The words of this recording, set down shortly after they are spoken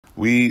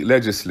We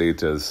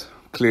legislators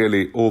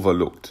clearly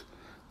overlooked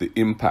the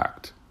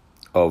impact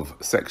of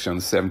Section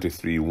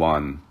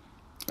 73(1)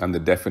 and the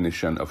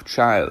definition of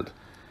child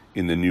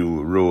in the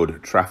new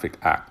Road Traffic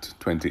Act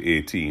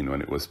 2018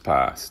 when it was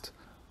passed.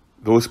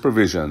 Those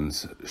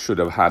provisions should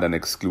have had an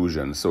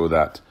exclusion so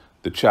that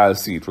the child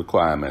seat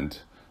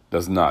requirement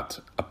does not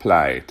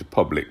apply to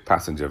public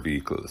passenger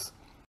vehicles.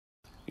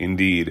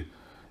 Indeed,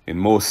 in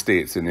most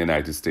states in the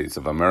United States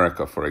of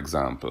America, for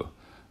example,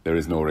 there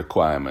is no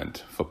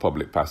requirement for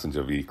public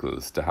passenger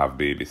vehicles to have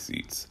baby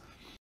seats.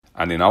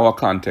 And in our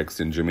context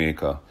in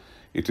Jamaica,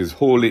 it is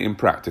wholly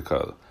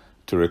impractical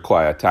to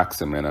require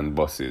taximen and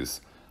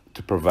buses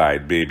to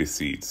provide baby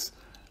seats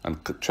and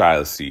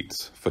child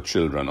seats for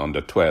children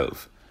under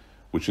 12,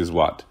 which is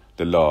what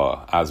the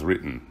law as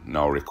written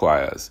now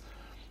requires.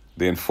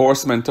 The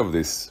enforcement of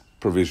this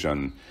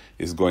provision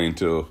is going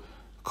to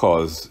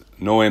cause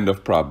no end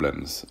of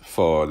problems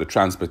for the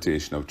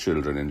transportation of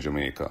children in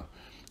Jamaica,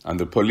 and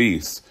the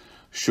police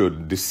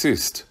should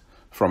desist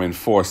from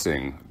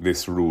enforcing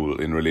this rule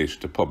in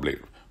relation to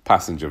public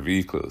passenger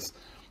vehicles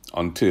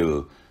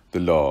until the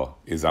law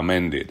is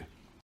amended.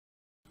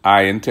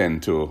 I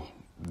intend to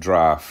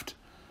draft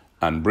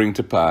and bring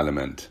to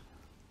Parliament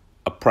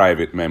a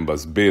private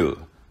member's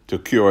bill to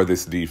cure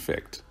this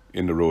defect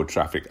in the Road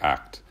Traffic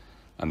Act,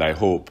 and I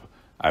hope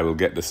I will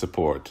get the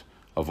support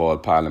of all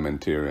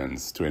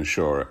parliamentarians to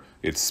ensure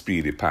its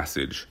speedy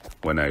passage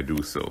when I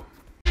do so.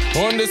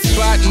 On the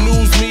spot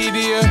news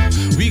media,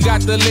 we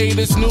got the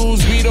latest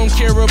news. We don't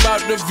care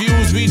about the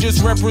views, we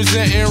just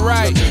representing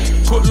right.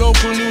 Put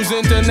local news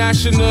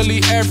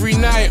internationally every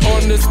night.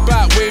 On the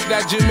spot, wave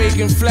that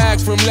Jamaican flag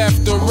from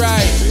left to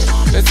right.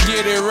 Let's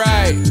get it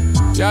right,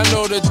 y'all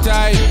know the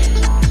type.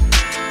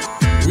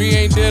 We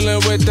ain't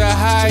dealing with the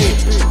hype,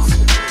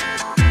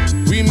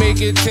 we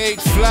make it take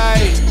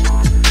flight.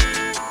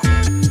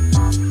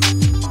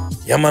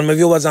 Yeah, man, my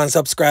viewers and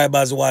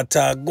subscribers, what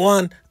go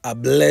on? A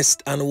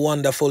blessed and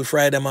wonderful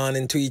Friday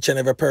morning to each and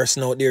every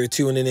person out there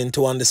tuning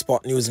into On The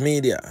Spot News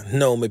Media.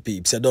 Now, my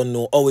peeps, I don't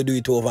know how we do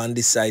it over on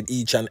this side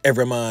each and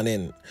every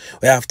morning.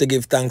 We have to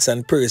give thanks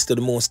and praise to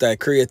the Most High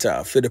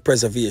Creator for the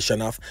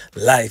preservation of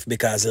life,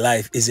 because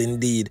life is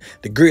indeed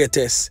the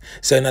greatest.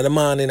 So in the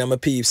morning, my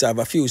peeps, I have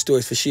a few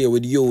stories to share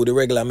with you, the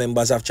regular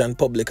members of Chan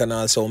Public and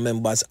also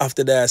members of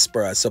the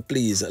diaspora. So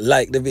please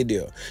like the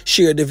video,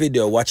 share the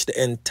video, watch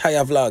the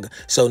entire vlog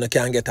so you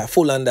can get a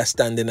full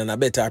understanding and a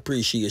better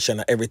appreciation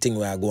of everything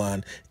we are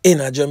going in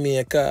a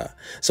Jamaica.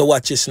 So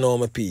watch this now,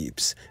 my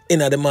peeps. In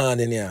the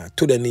morning, yeah,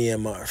 to the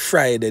name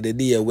Friday, the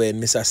day when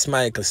Mr.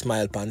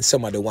 Smile pan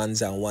some of the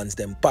ones and ones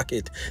them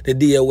pocket. The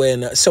day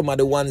when some of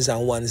the ones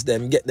and ones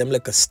them get them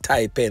like a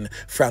stipend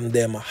from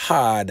them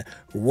hard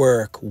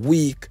work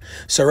week.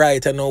 So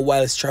right now,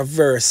 whilst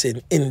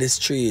traversing in the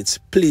streets,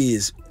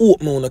 please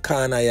open on the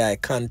corner eye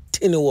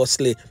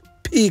continuously.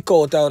 Peek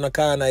out on the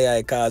corner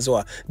eye, cause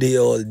what the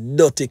old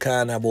dirty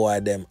corner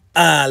boy them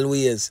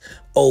always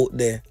out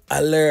there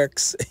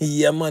alerts.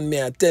 Yeah, man,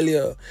 me I tell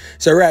you.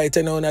 So right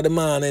now in the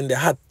morning, the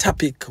hot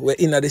topic we're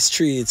in the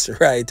streets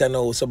right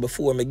now. So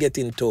before me get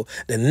into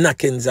the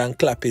knockings and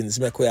clappings,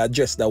 make we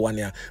address that one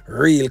here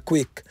real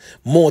quick.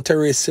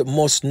 Motorists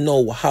must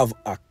now have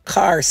a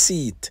car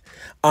seat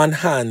on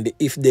hand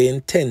if they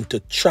intend to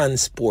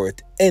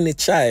transport any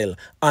child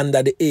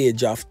under the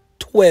age of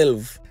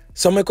 12.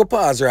 So make a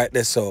pause right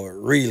there, so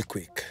real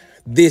quick.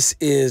 This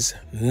is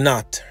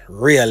not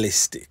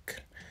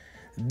realistic.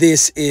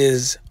 This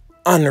is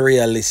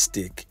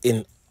unrealistic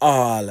in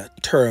all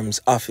terms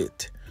of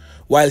it.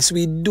 Whilst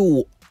we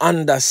do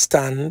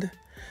understand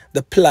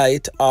the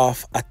plight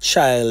of a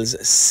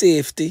child's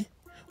safety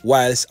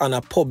whilst on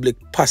a public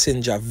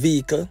passenger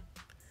vehicle,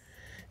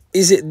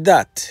 is it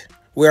that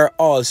we're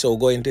also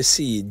going to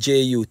see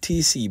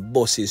JUTC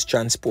buses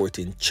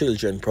transporting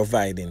children,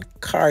 providing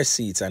car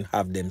seats and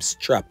have them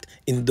strapped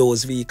in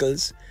those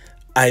vehicles?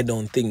 I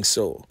don't think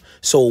so.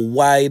 So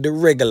why the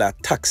regular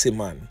taxi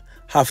man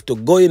have to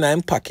go in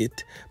and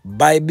pocket,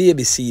 buy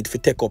baby seat for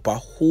take up a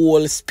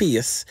whole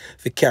space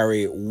for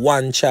carry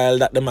one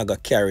child that the maga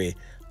carry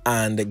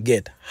and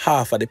get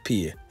half of the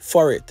pay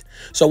for it?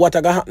 So what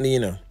I got happening, you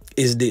know,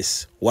 is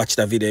this. Watch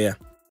the video here.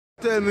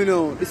 Tell me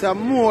now, it's a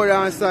more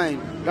than a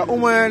sign. The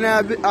woman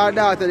and our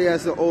daughter there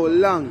so how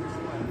long.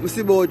 We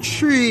see about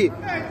 3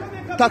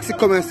 taxi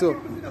coming so.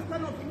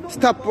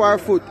 Stop her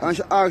foot and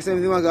she asks them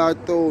if they go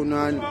to town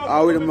and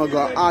how we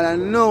go. All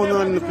and no,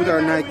 none put her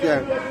in night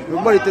care.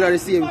 Everybody tell her the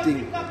same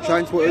thing.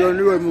 Transport down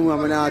the road,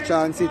 mama, and I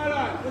chance it.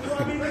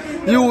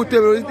 You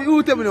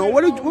tell me now,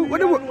 what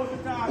the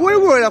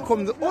world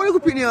comes to? How you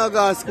could put in your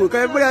girl school?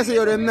 Because everybody say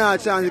you're not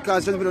chance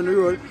because she's been on the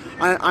road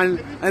and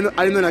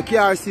then a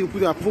car seat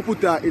put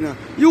her in.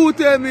 You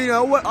tell me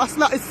now, what a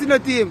slackness in the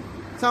team.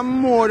 Some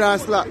more than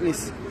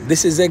slackness.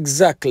 This is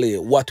exactly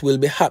what will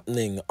be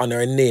happening on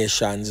our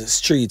nation's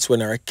streets when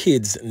our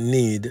kids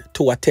need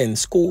to attend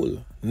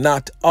school.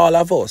 Not all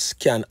of us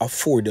can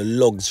afford the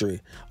luxury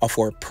of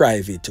our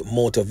private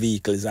motor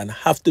vehicles and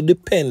have to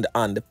depend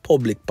on the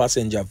public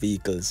passenger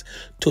vehicles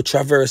to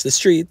traverse the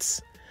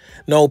streets.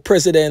 Now,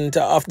 President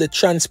of the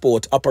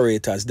Transport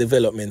Operators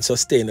Development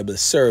Sustainable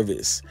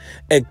Service,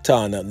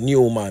 Hector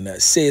Newman,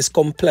 says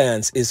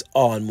compliance is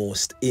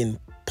almost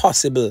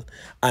impossible,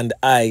 and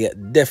I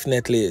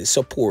definitely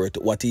support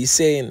what he's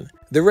saying.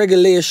 The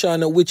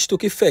regulation, which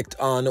took effect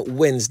on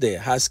Wednesday,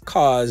 has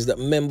caused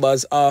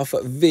members of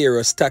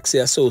various taxi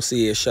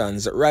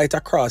associations right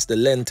across the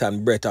length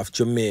and breadth of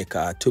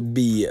Jamaica to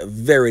be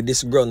very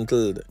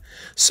disgruntled.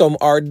 Some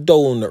are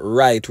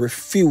downright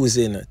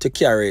refusing to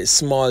carry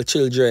small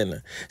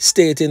children,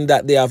 stating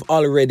that they have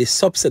already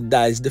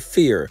subsidized the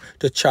fare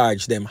to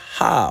charge them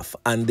half,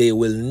 and they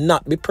will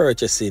not be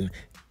purchasing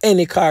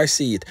any car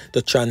seat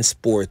to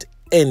transport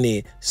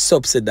any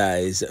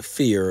subsidized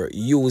fare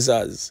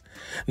users.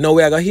 Now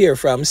we are going to hear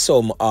from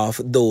some of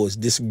those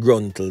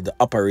disgruntled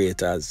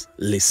operators.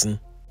 Listen.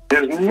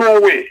 There's no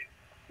way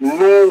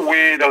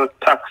that a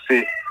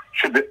taxi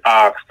should be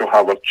asked to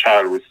have a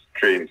child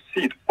restraint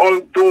seat.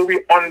 Although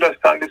we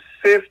understand the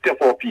safety of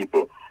our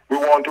people, we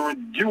want to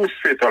reduce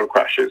fatal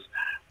crashes,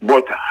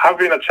 but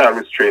having a child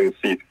restraint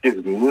seat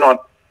is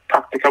not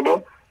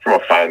practicable from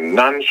a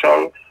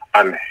financial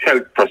and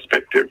health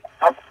perspective.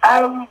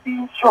 I will be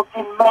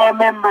instructing my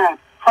members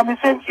from the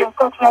Central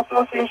Cultural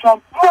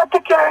Association not to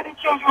carry the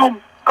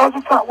children because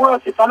it's not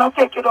worth it, and I'll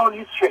take it on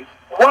history.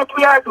 What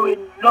we are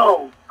doing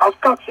now as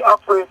taxi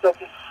operators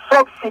is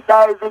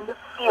subsidizing the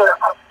fare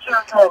of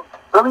children.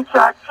 When we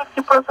charge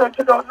 50%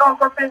 without no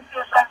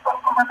compensation from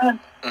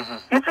government.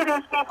 You see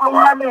these people who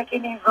are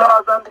making these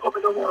laws and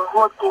open the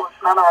road codes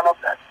and all of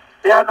that.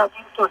 They are not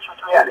in touch with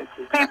reality.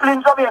 People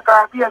in Jamaica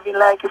are behaving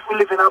like if we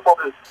live in a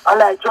bubble. And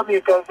like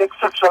Jamaica is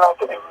exceptional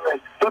to everywhere.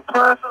 The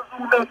persons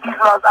who make these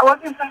laws, I was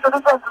listening to the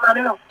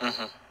gentleman,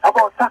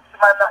 about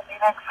taximan not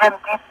being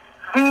exempted.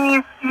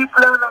 These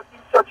people are not in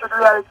touch with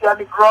reality on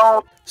the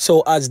ground.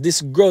 So as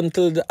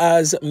disgruntled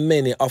as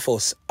many of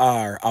us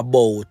are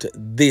about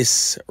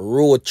this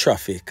Road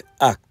Traffic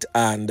Act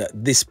and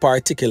this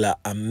particular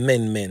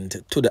amendment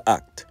to the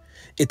Act,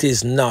 it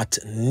is not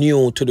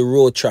new to the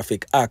Road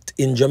Traffic Act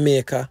in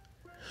Jamaica.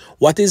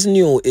 What is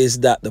new is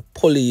that the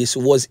police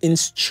was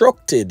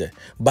instructed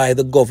by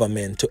the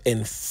government to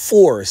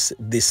enforce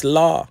this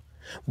law.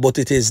 But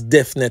it is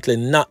definitely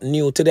not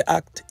new to the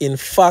Act. In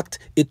fact,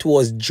 it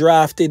was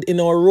drafted in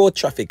our Road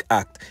Traffic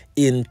Act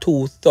in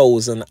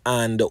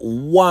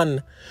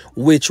 2001,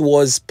 which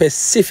was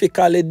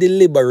specifically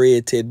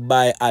deliberated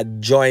by a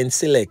joint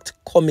select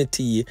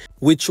committee,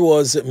 which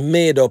was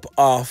made up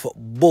of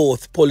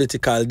both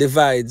political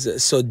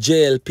divides. So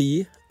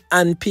JLP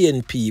and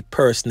PNP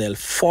personnel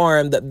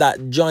formed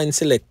that joint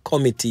select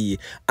committee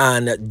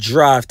and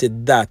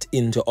drafted that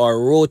into our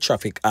Road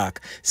Traffic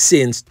Act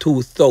since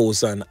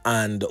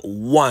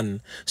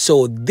 2001.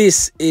 So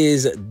this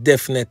is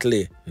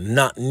definitely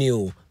not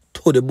new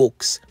to the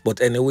books.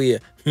 But anyway,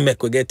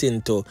 make we get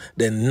into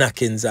the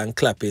knockings and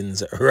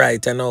clappings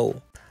right now.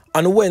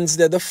 On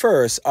Wednesday, the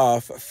 1st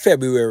of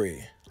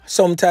February,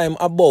 sometime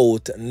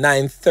about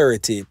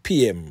 9:30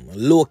 p.m.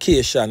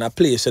 location, a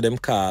place that them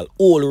call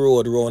Old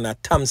Road round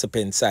at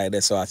Tamsapen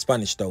side, so at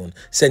Spanish Town,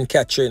 St.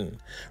 Catherine,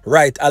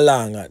 right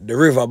along the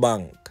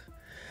riverbank.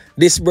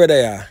 This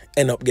brother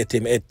end up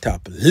getting head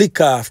top,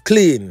 lick off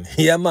clean.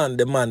 Yeah man,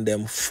 the man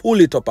them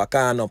full it up a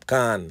can up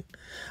can.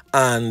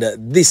 And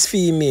this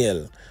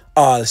female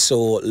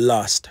also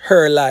lost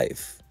her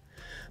life.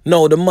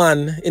 Now the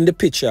man in the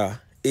picture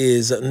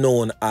is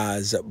known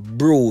as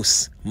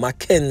Bruce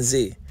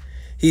Mackenzie.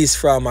 He's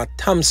from a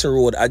Thompson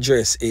Road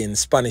address in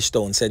Spanish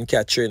Town, St.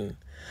 Catherine.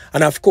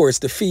 And of course,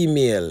 the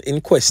female in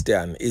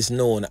question is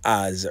known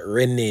as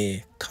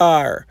Renae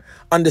Carr.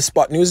 And the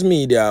Spot News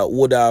Media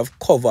would have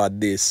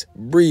covered this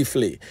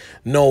briefly.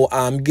 Now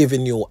I'm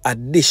giving you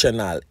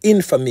additional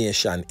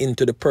information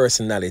into the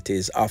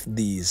personalities of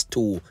these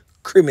two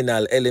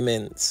criminal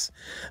elements.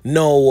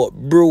 Now,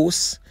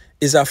 Bruce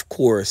is of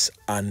course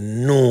a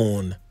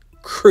known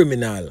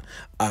criminal,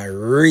 a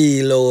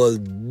real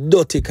old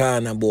dirty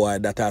kind of boy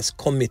that has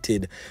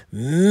committed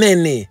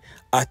many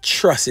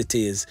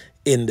atrocities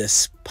in the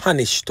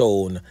Spanish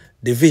Town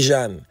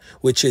Division,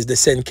 which is the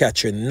St.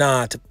 Catherine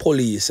North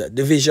Police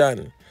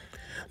Division.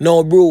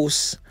 Now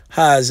Bruce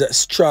has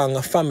strong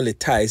family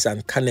ties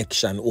and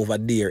connection over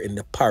there in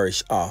the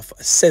parish of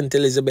St.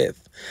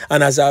 Elizabeth.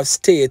 And as I've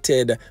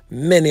stated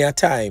many a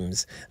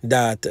times,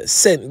 that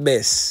St.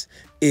 Bess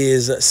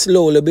is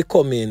slowly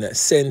becoming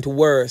St.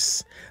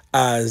 Worse,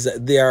 as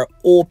they are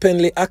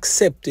openly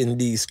accepting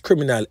these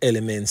criminal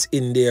elements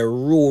in their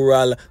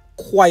rural,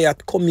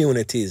 quiet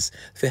communities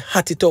for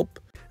hat it up.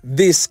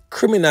 This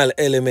criminal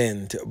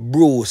element,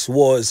 Bruce,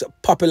 was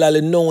popularly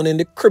known in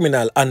the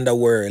criminal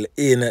underworld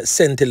in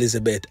St.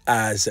 Elizabeth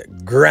as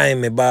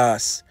Grimy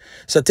Boss.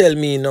 So tell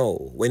me now,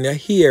 when you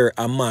hear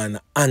a man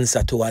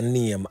answer to a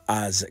name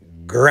as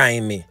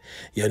Grimy,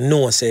 you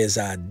know says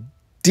a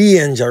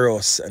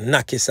dangerous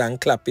knockies and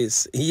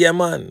clappies. Yeah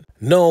man.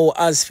 Now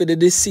as for the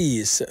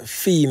deceased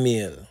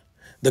female,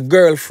 the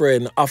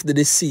girlfriend of the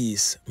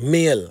deceased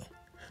male,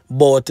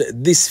 but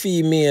this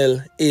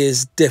female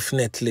is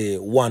definitely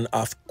one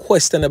of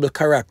questionable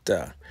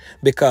character,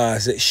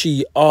 because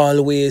she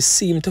always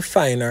seemed to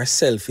find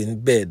herself in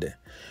bed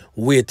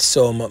with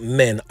some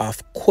men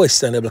of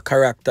questionable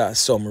character,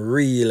 some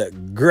real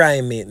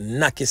grimy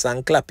knackies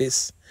and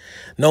clappies.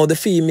 Now the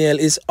female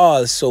is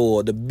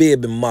also the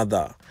baby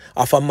mother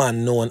of a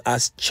man known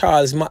as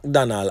Charles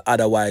McDonald,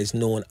 otherwise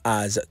known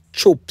as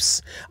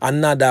Choops,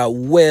 another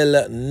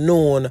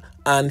well-known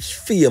and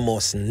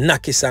famous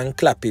knackies and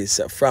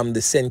clappies from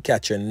the St.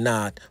 Catherine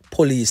North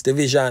Police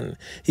Division.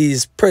 He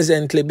is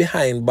presently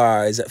behind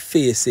bars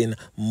facing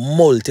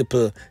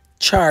multiple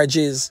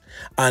charges,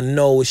 and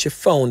now she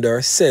found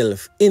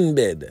herself in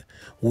bed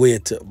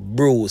with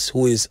Bruce,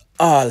 who is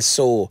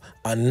also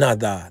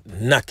another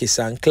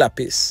knackies and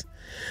clappies.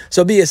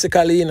 So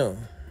basically, you know,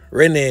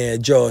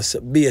 Renae just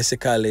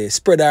basically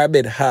spread her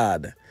bed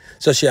hard,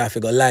 so she have to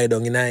go lie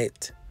down in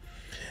night.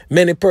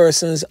 Many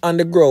persons on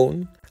the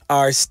ground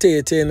are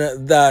stating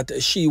that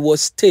she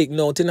was taken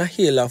out in a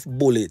hail of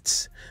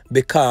bullets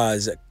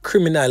because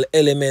criminal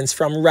elements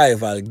from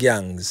rival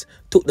gangs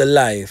took the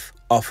life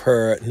of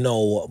her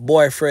now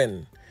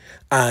boyfriend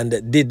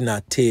and did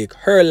not take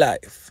her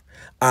life.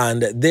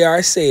 And they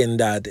are saying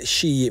that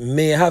she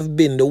may have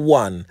been the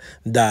one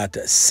that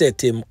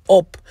set him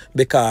up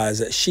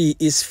because she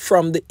is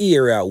from the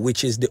area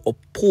which is the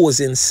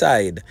opposing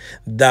side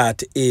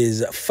that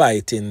is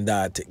fighting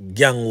that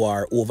gang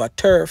war over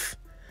turf.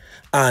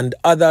 And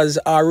others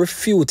are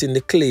refuting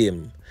the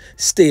claim,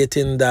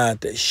 stating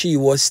that she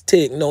was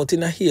taken out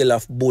in a hail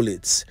of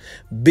bullets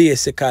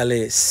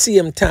basically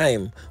same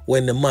time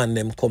when the man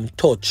them come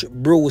touch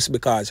Bruce,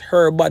 because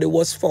her body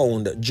was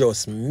found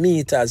just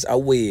meters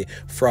away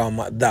from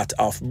that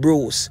of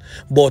Bruce.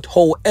 But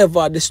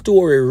however the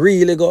story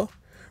really go,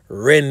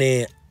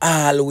 Renae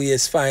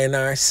always find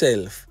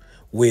herself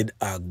with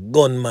a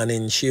gunman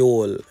in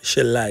Sheol.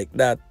 She like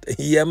that.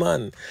 Yeah,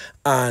 man.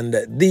 And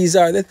these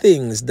are the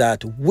things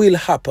that will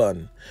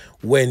happen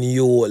when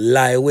you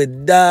lie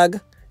with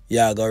dog.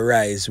 You're gonna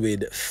rise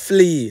with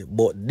flea,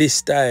 but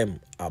this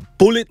time a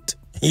bullet.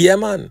 Yeah,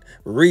 man.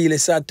 Really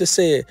sad to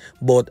say,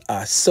 but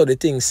I saw the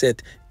thing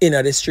set in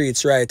the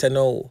streets right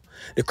now.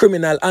 The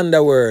criminal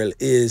underworld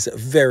is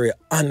very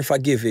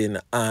unforgiving,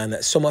 and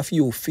some of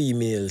you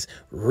females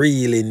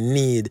really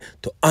need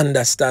to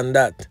understand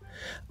that.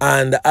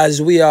 And as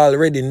we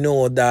already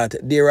know that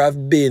there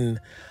have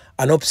been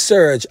an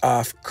upsurge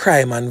of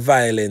crime and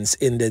violence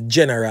in the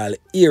general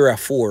Era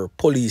 4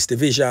 police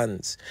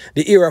divisions.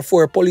 The Era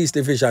 4 police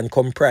division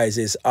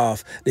comprises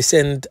of the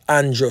St.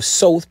 Andrew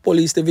South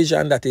Police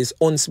Division, that is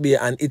Huntsby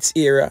and its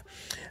area,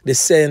 the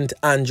St.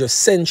 Andrew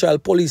Central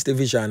Police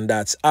Division,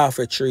 that's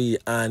Arthur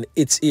and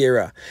its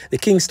area, the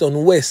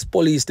Kingston West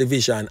Police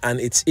Division and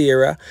its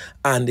area,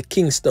 and the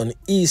Kingston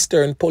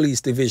Eastern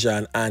Police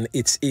Division and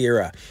its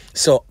area.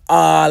 So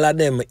all of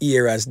them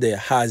areas there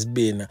has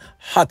been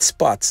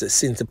hotspots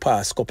since the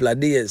past couple of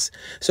days.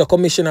 So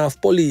Commissioner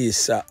of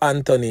Police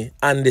Anthony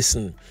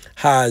Anderson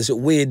has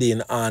weighed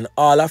in on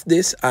all of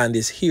this and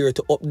is here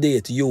to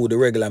update you, the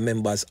regular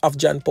members of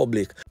Jan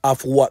Public,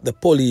 of what the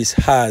police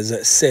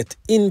has set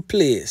in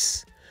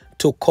place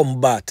to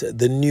combat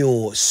the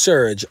new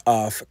surge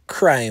of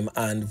crime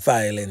and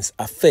violence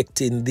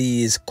affecting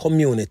these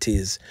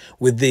communities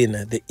within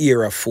the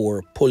Era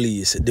 4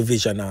 police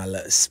divisional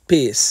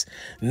space.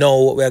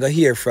 Now we're going to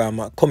hear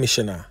from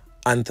Commissioner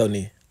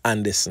Anthony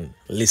Anderson.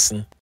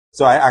 Listen.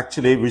 So I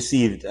actually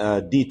received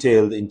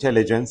detailed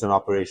intelligence and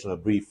operational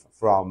brief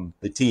from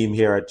the team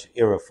here at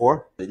Era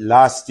 4.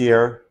 Last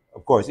year,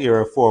 of course,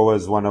 Era 4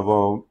 was one of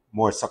our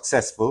more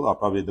successful, or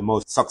probably the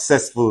most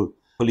successful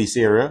police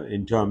area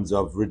in terms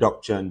of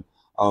reduction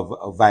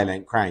of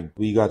violent crime.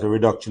 We got a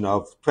reduction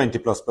of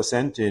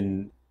 20+%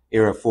 in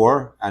Era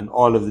 4, and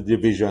all of the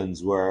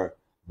divisions were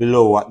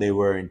below what they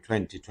were in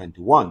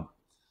 2021.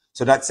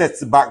 So that sets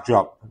the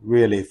backdrop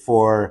really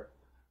for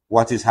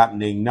what is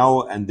happening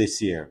now and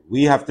this year.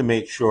 We have to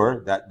make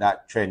sure that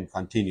that trend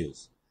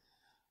continues.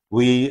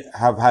 We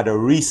have had a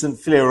recent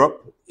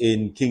flare-up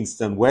in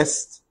Kingston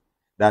West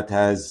that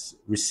has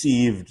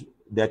received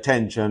the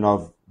attention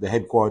of the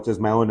headquarters,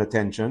 my own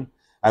attention.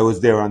 I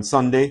was there on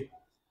Sunday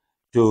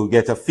to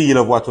get a feel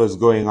of what was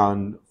going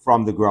on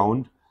from the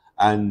ground.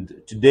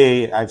 And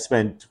today I've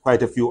spent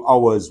quite a few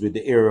hours with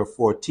the Area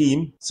 4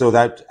 team so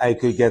that I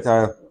could get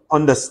an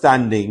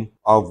understanding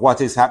of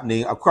what is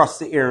happening across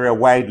the area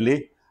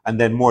widely, and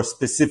then more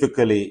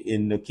specifically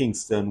in the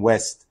Kingston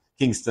West,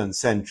 Kingston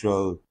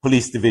Central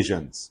police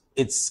divisions.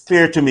 It's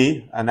clear to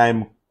me, and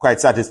I'm quite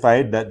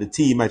satisfied, that the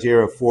team at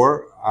Area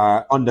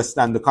 4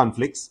 understand the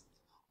conflicts,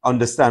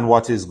 understand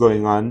what is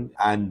going on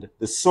and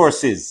the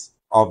sources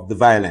of the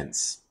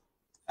violence.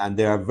 And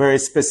there are very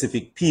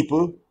specific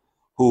people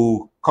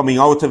who, coming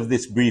out of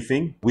this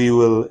briefing, we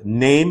will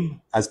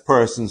name as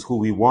persons who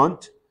we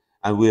want,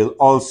 and we'll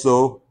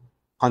also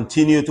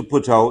continue to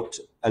put out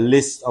a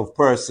list of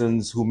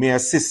persons who may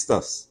assist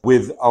us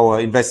with our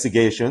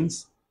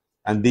investigations,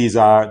 and these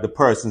are the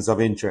persons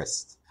of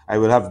interest. I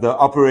will have the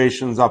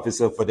operations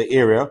officer for the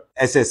area,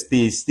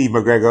 SSP Steve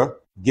McGregor,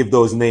 give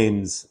those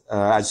names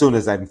as soon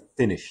as I'm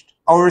finished.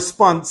 Our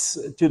response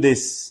to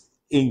this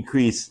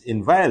increase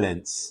in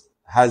violence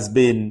has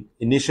been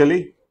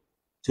initially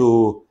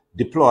to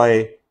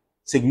deploy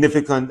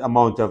significant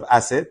amount of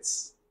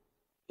assets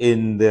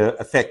in the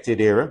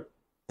affected area,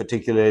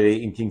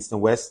 particularly in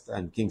Kingston West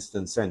and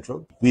Kingston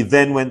Central. We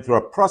then went through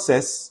a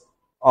process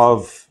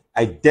of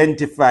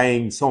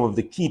identifying some of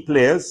the key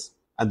players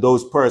and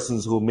those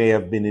persons who may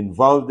have been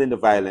involved in the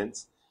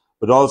violence,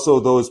 but also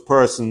those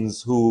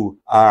persons who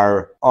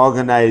are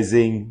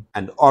organizing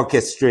and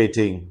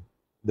orchestrating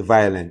the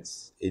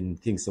violence in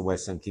Kingston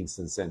West and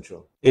Kingston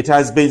Central. It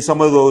has been,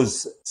 some of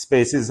those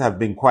spaces have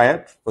been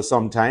quiet for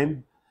some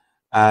time,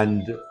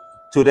 and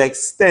to the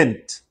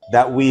extent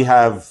that we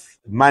have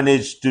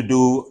managed to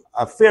do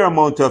a fair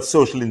amount of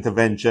social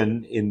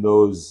intervention in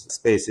those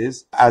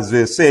spaces. As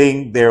we're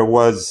saying, there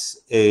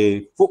was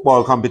a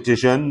football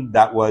competition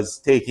that was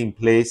taking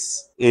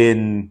place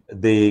in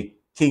the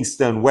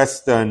Kingston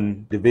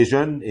Western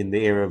Division in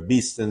the area of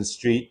Beeston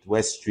Street,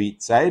 West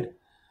Street side,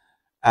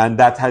 and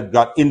that had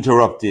got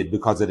interrupted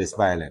because of this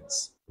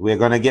violence. We're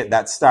going to get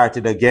that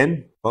started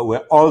again, but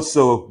we're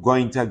also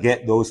going to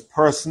get those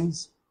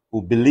persons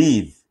who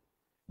believe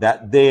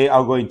that they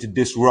are going to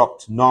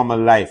disrupt normal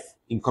life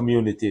in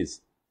communities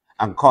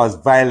and cause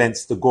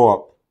violence to go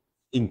up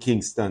in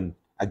Kingston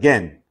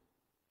again.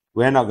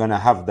 We're not going to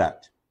have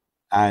that.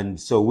 And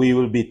so we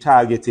will be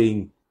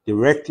targeting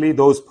directly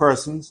those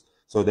persons.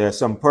 So there are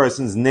some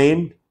persons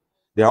named.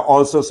 There are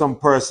also some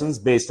persons,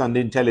 based on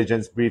the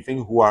intelligence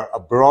briefing, who are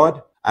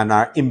abroad and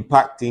are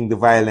impacting the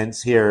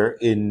violence here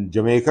in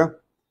Jamaica.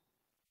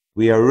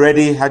 We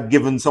already had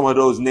given some of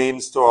those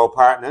names to our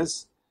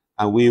partners,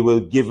 and we will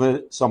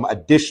give some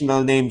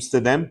additional names to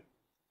them,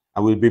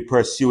 and we'll be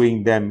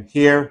pursuing them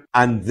here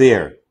and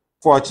there.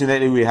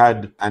 Fortunately, we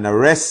had an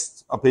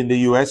arrest up in the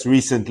US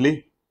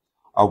recently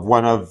of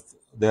one of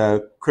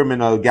the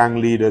criminal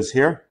gang leaders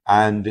here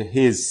and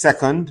his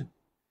second,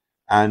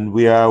 and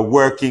we are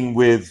working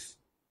with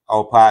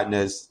our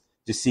partners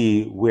to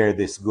see where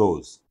this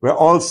goes. We're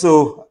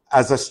also,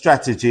 as a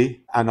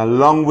strategy, and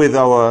along with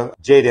our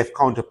JDF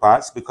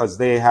counterparts, because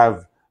they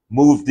have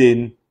moved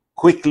in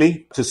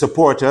quickly to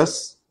support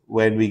us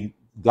when we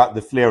got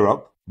the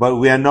flare-up, but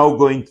we are now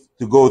going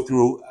to go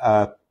through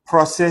a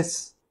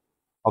process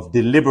of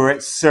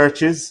deliberate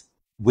searches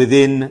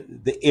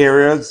within the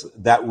areas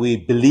that we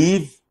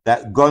believe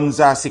that guns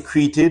are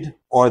secreted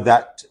or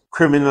that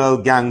criminal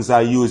gangs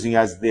are using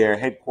as their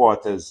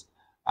headquarters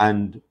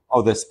and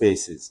other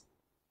spaces.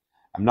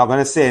 I'm not going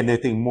to say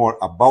anything more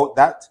about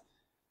that,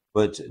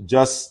 but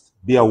just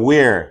be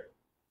aware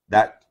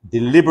that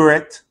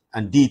deliberate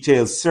and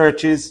detailed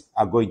searches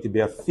are going to be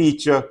a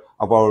feature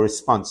of our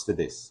response to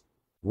this.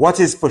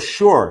 What is for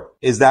sure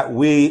is that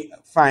we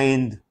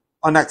find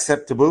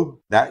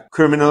unacceptable that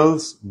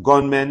criminals,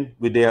 gunmen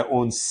with their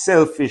own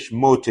selfish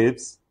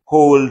motives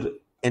hold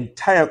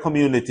entire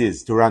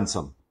communities to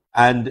ransom.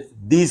 And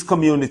these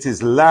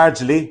communities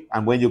largely,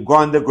 and when you go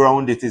on the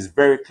ground, it is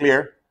very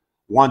clear,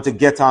 want to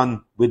get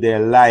on with their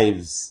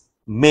lives,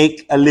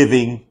 make a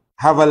living,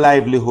 have a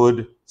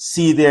livelihood,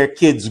 see their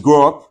kids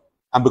grow up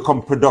and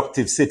become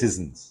productive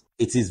citizens.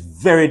 It is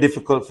very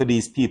difficult for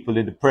these people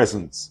in the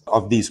presence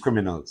of these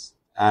criminals.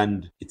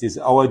 And it is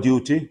our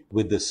duty,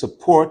 with the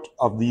support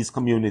of these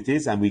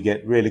communities, and we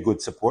get really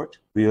good support,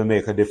 we will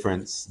make a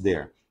difference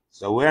there.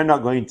 So we're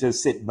not going to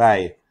sit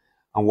by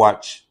and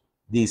watch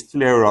these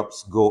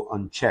flare-ups go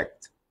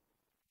unchecked.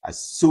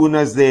 As soon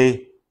as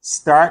they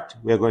start,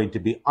 we're going to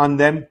be on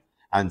them,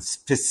 and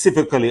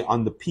specifically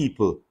on the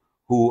people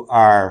who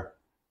are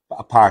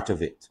a part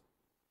of it.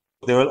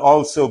 There will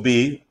also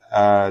be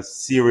a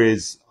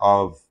series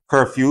of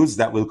curfews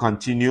that will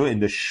continue in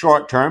the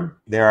short term.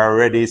 There are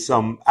already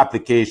some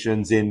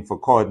applications in for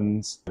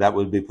cordons that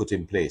will be put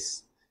in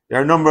place. There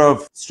are a number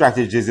of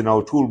strategies in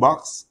our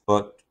toolbox,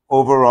 but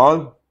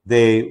overall,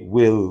 they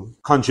will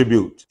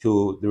contribute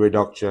to the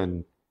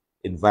reduction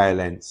in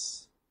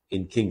violence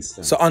in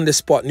Kingston. So On The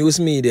Spot News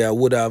Media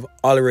would have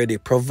already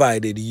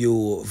provided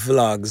you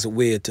vlogs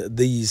with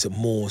these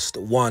most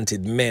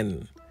wanted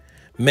men.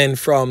 Men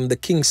from the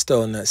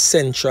Kingston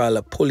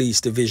Central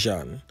Police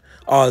Division,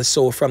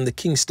 also from the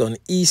Kingston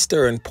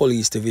Eastern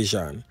Police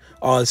Division,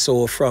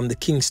 also from the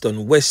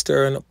Kingston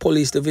Western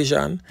Police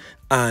Division,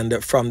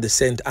 and from the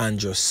St.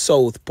 Andrews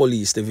South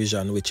Police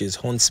Division, which is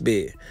Hunts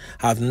Bay.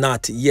 Have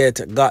not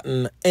yet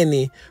gotten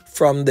any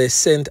from the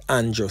St.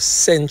 Andrews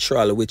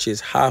Central, which is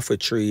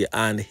Half-a-Tree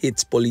and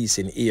Hits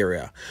policing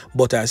area.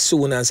 But as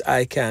soon as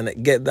I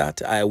can get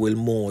that, I will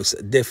most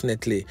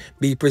definitely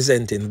be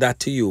presenting that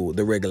to you,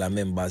 the regular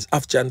members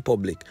of Jan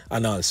Public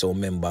and also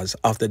members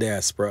of the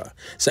diaspora.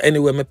 So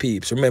anyway, my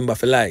peeps, remember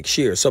to like,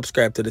 share,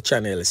 subscribe to the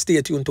channel. Stay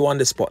tuned to On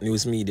The Spot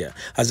News Media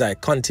as I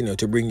continue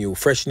to bring you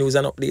fresh news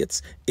and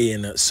updates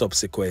in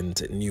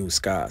subsequent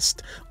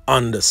newscast.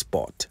 On The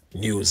Spot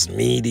News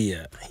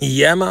Media.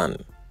 Yeah,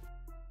 man.